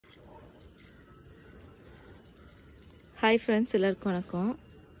Hi friends, எல்லாருக்கும் வணக்கம்.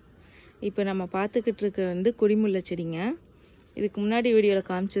 இப்போ நம்ம பார்த்துக்கிட்டு இருக்க வந்து கொடிமுல்லை செடிங்க. இதுக்கு முன்னாடி வீடியோல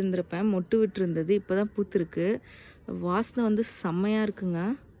காமிச்சிருந்திருப்பேன். மொட்டு விட்டு இருந்தது. இப்போதான் பூத்திருக்கு. வாசனை வந்து செம்மையா இருக்குங்க.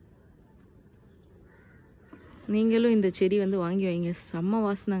 நீங்களும் இந்த செடி வந்து வாங்கி வைங்க. செம்ம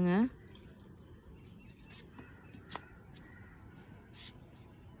வாசனைங்க.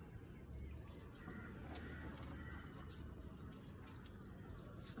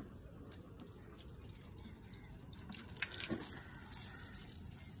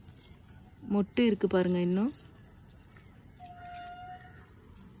 மொட்டு இருக்கு பாருங்க இன்னும்.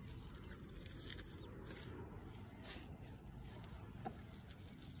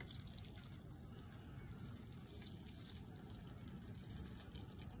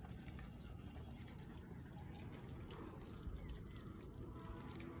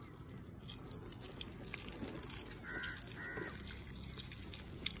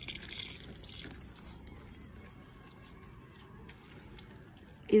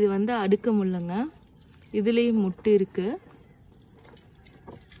 இது வந்து அடுக்க முல்லைங்க. இதுலயும் முட்டு இருக்கு.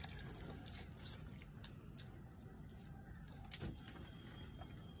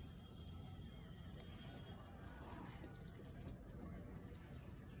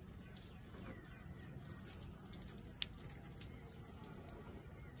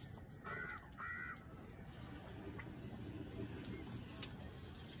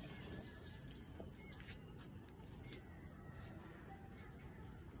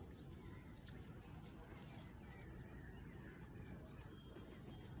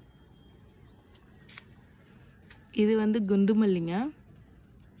 இது வந்து குண்டு மல்லிங்க.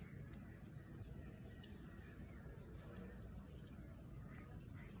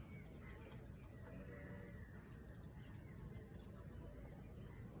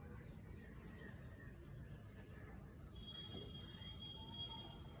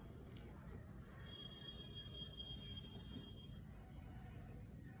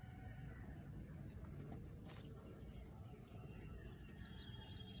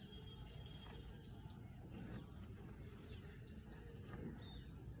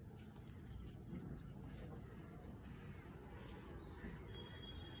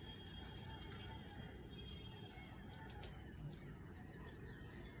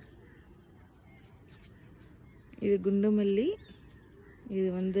 இது குண்டுமல்லி. இது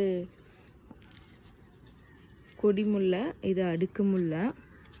வந்து கொடிமுல்லை. இது அடுக்கு முல்லை.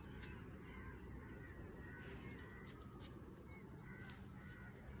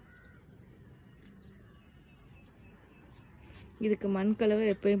 இதுக்கு மண் கலவை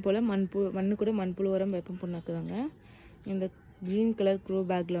எப்பயும் போல மண்ணு கூட மண்புழு உரம் வேப்பம் புண்ணாக்குதாங்க. இந்த கிரீன் கலர் க்ரோ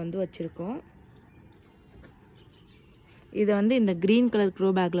பேக்ல வந்து வச்சிருக்கோம். இதை வந்து இந்த கிரீன் கலர் க்ரோ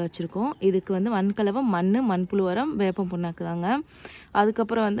பேக்கில் வச்சுருக்கோம். இதுக்கு வந்து மண்கலவை மண்புழு உரம் வேப்பம் புண்ணாக்குதாங்க.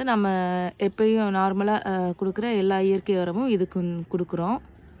 அதுக்கப்புறம் வந்து நம்ம எப்பயும் நார்மலாக கொடுக்குற எல்லா இயற்கை உரமும் இதுக்கு கொடுக்குறோம்.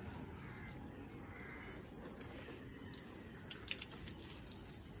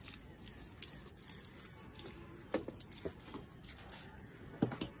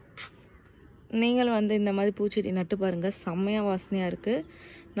 நீங்களும் வந்து இந்த மாதிரி பூச்செடி நட்டு பாருங்கள். செம்மையாக வாசனையாக இருக்குது.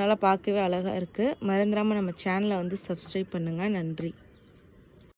 நல்லா பார்க்கவே அழகாக இருக்குது. மறந்துடாமல் நம்ம சேனலை வந்து சப்ஸ்கிரைப் பண்ணுங்கள். நன்றி.